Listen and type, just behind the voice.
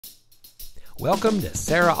Welcome to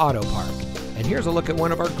Serra Auto Park, and here's a look at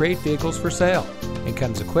one of our great vehicles for sale. It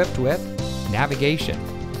comes equipped with navigation,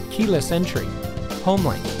 keyless entry,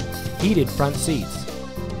 HomeLink, heated front seats,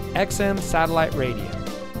 XM satellite radio,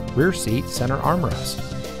 rear seat center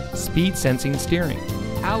armrest, speed sensing steering,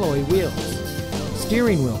 alloy wheels,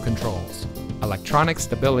 steering wheel controls, electronic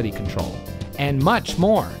stability control, and much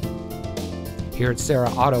more. Here at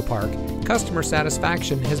Serra Auto Park, customer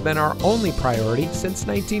satisfaction has been our only priority since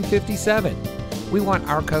 1957. We want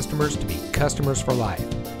our customers to be customers for life,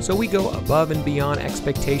 so we go above and beyond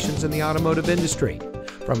expectations in the automotive industry.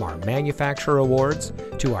 From our manufacturer awards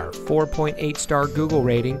to our 4.8-star Google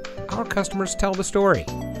rating, our customers tell the story.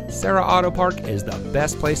 Serra Auto Park is the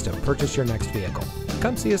best place to purchase your next vehicle.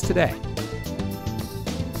 Come see us today.